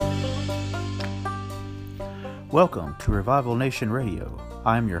Welcome to Revival Nation Radio.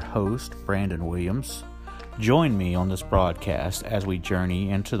 I'm your host, Brandon Williams. Join me on this broadcast as we journey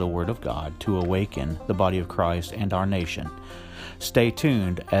into the Word of God to awaken the body of Christ and our nation. Stay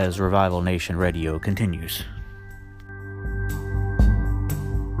tuned as Revival Nation Radio continues.